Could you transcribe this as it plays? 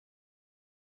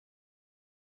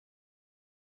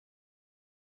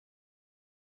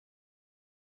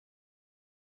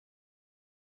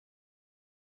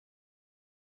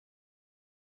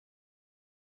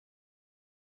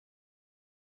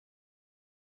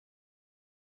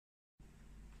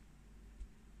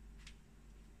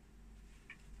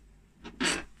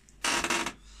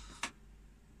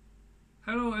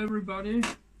everybody,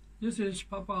 this is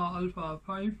Papa Alpha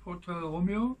 5 Hotel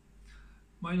Romeo.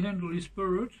 My handle is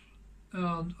Bert,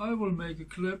 and I will make a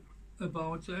clip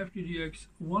about the FTdx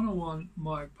 101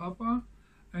 mic Papa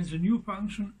and the new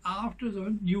function after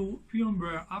the new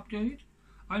firmware update.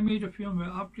 I made a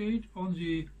firmware update on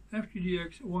the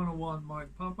FTdx 101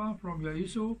 mic Papa from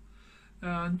Yaesu,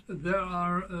 and there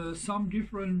are some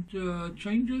different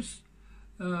changes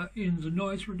in the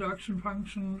noise reduction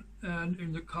function and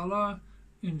in the color,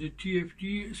 in the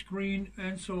TFT screen,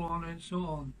 and so on and so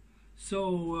on.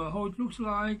 So how it looks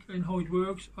like and how it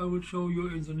works I will show you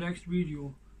in the next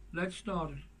video. Let's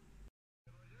start it.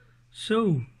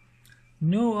 So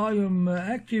now I am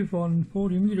active on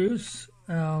 40 meters,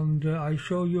 and I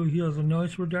show you here the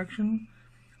noise reduction,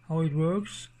 how it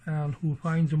works and who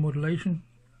finds the modulation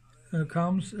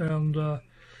comes, and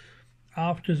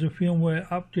after the firmware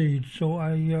update. So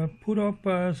I put up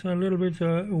a little bit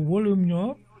volume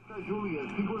knob.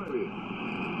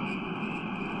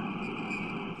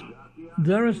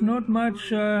 There is not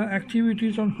much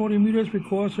activities on 40 meters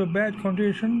because of bad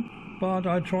condition, but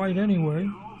I tried anyway.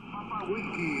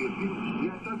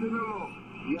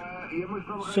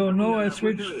 So now I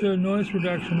switch the noise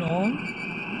reduction on.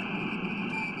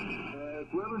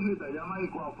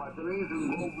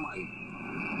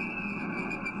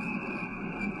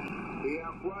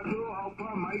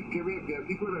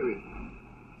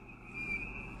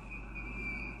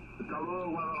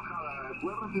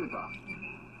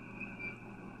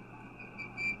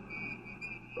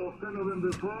 Oscar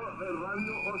November 4,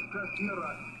 Radio Oscar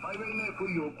Sierra, 589 for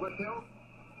you, Quetel.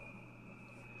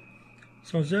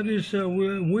 So that is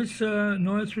with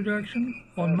noise reduction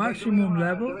on maximum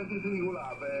level.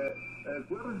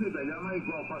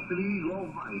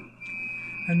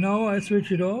 And now I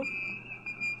switch it off.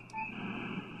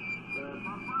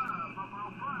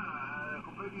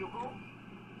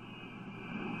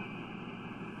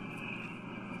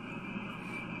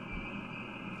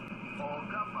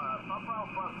 Papa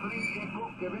Alpha 3 Echo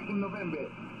Quebec November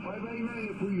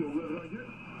 589 for you, Roger.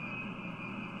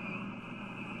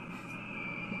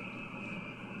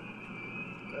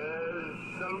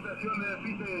 Salutaciones,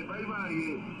 Pete, bye bye,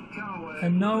 ciao.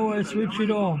 And now I switch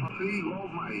it on.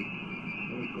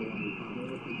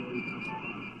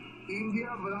 India,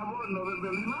 Bravo,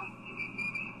 November Lima.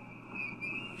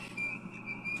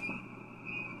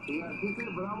 Y así que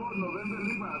Bravo, November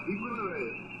Lima,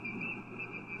 5-9.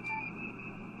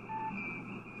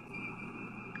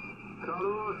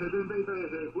 Saludos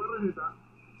 73, recuerden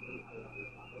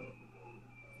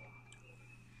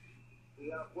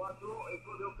y a 4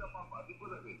 eco de Oscar Papa,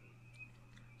 5-9.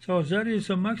 So that is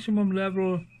a maximum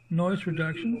level noise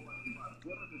reduction,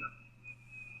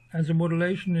 and the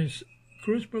modulation is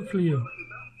crystal clear.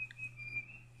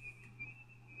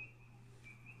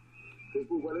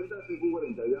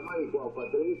 540, llama de Cuauhpa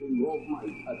 3 en Golf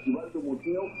Mike, activar tu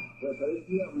museo,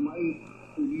 referencia Mike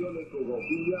Unión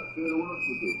Ecografía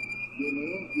 017.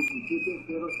 DNE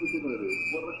 17079,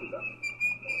 ¿puedo recitar?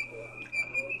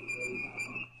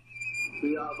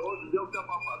 PA2 Delta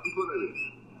Papa, 5-9.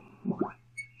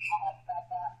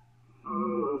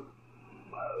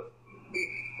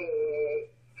 Ist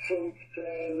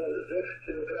 15,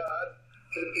 16 Grad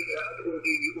Zentigrad und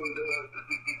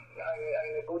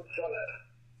eine gute Sonne.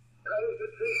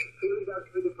 Vielen Dank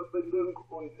für die Verbindung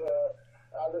und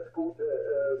alles Gute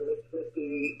mit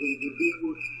die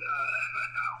Virus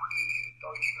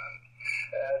Deutschland.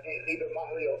 Liebe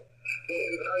Mario,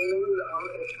 in 3-0 am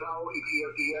SV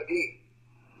FTdx.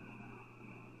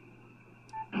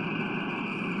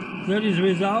 That is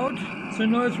without the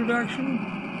noise reduction.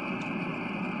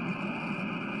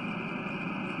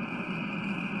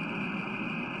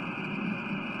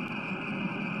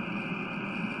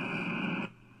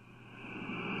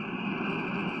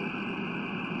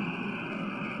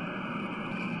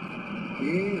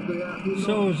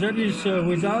 So that is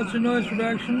without the noise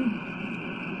reduction.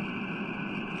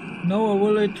 Now I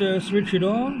will switch it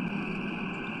on.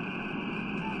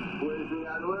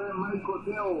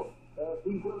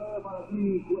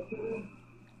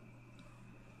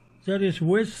 That is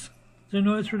with the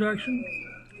noise reduction.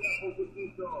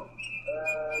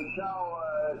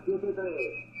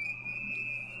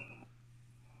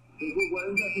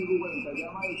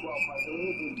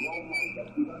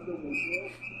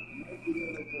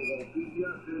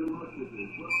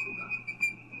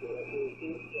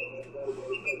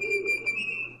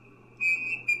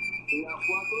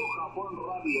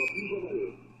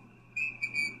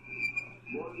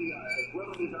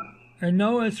 And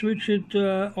now I switch it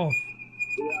off.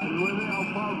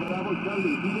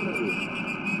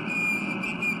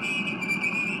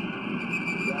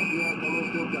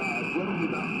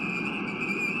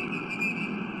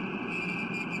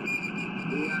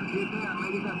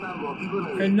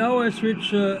 And now I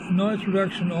switch noise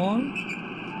reduction on.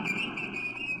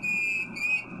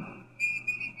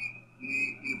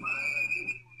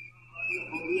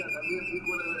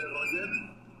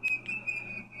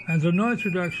 And the noise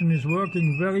reduction is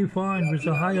working very fine with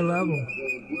a higher level.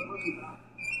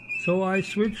 So I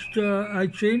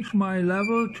changed my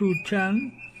level to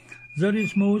 10. That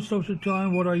is most of the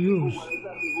time what I use.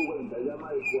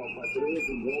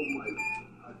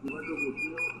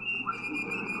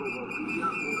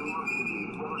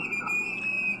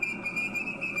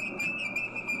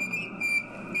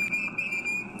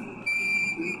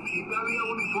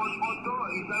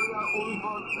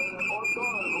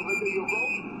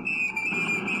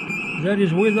 That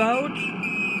is without.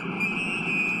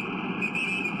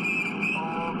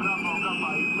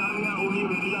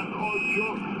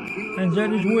 And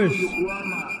that is with.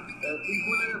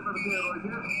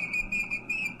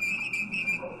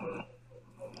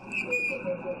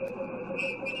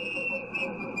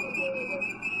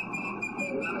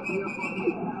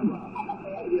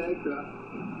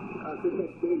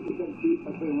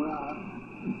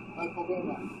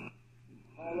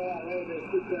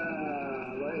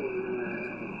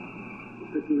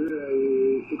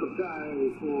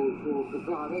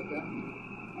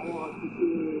 Allora, tutti i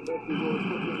vecchi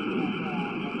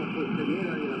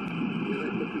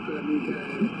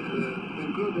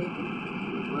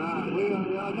voilà, oui, on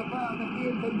n'a pas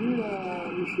entendu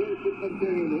Michel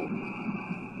Pétanterino.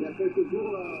 Il y a quelques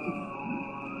jours,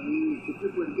 il s'est fait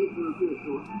pointer sur le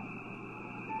PSO.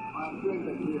 En plein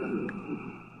d'ailleurs.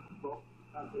 Bon,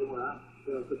 voilà,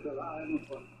 ça va, hein, mon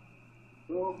frère.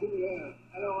 Donc,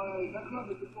 alors, d'accord,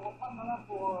 mais c'est pour reprendre là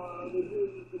pour le jeu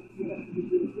du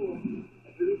PSO.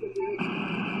 Je vais te dire.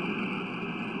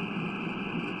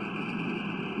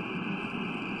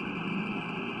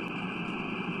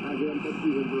 J'ai un peu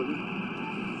plus de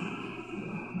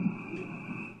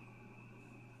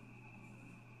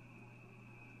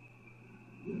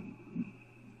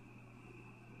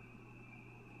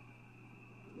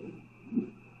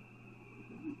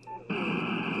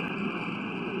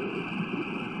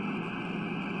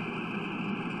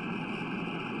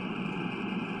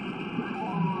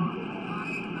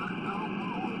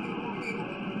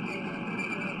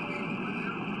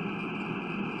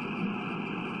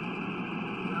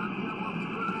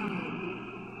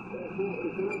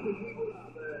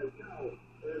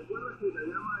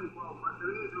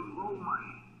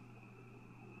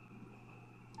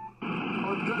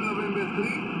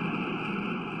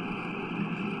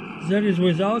That is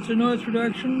without the noise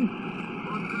reduction.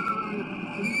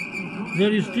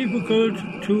 That is difficult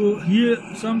to hear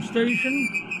some station.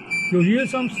 You hear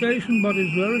some station, but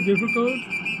it's very difficult.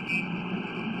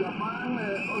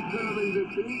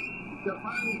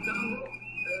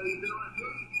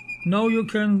 Now you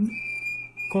can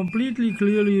completely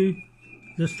clearly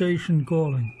the station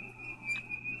calling.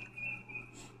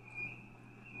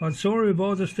 But sorry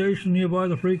about the station nearby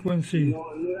the frequency.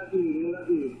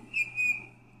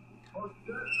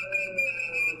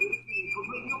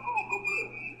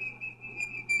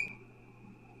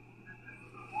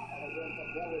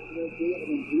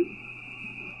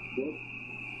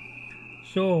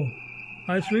 So,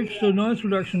 I switched the noise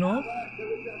reduction off.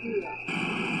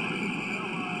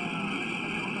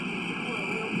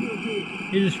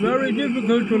 It is very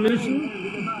difficult to listen.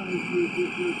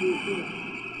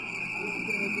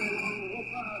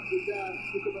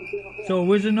 So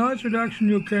with the noise reduction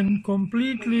you can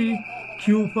completely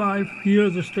Q5 hear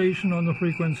the station on the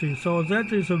frequency. So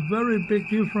that is a very big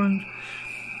difference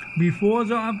before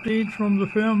the update from the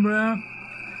firmware,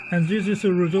 and this is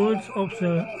the result of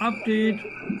the update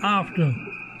after.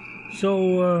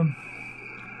 So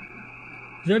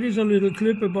that is a little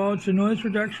clip about the noise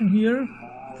reduction here,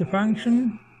 the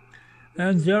function.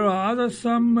 And there are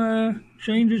some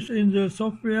changes in the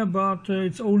software, but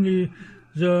it's only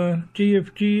the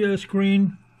TFT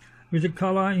screen with the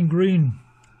color in green.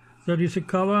 That is a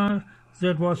color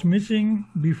that was missing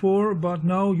before, but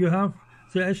now you have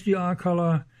the SDR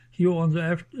color here on the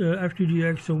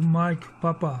FTdx mic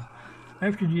Papa,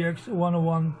 FTdx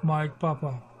 101 mic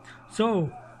Papa. So,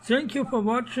 thank you for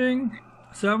watching.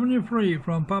 73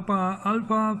 from Papa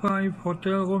Alpha 5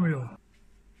 Hotel Romeo.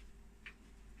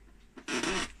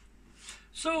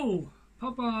 So,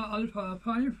 Papa Alpha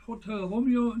 5 Hotel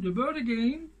Romeo, the Bert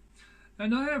again,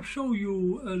 and I have shown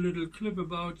you a little clip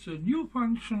about the new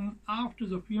function after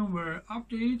the firmware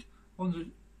update on the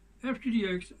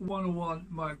FTdx 101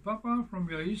 mic Papa from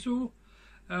Yaesu,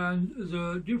 and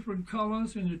the different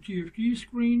colors in the TFT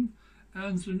screen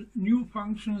and the new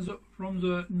functions from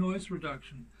the noise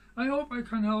reduction. I hope I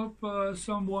can help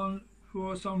someone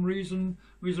for some reason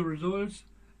with the results,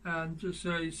 and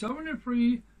say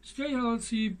 73, stay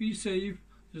healthy, be safe.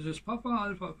 This is Papa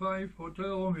Alpha 5 Hotel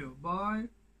Romeo. Bye.